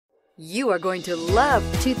You are going to love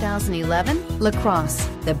 2011 LaCrosse.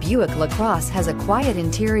 The Buick LaCrosse has a quiet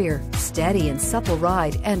interior, steady and supple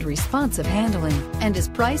ride, and responsive handling, and is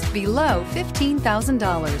priced below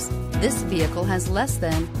 $15,000. This vehicle has less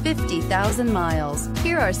than 50,000 miles.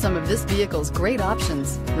 Here are some of this vehicle's great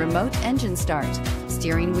options: remote engine start,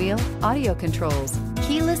 steering wheel audio controls,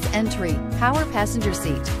 keyless entry, power passenger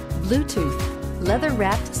seat, Bluetooth,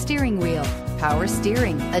 leather-wrapped steering wheel, power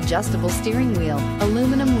steering, adjustable steering wheel,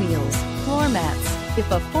 aluminum wheels, floor mats. If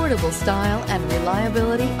affordable style and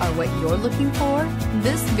reliability are what you're looking for,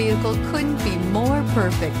 this vehicle couldn't be more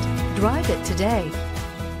perfect. Drive it today.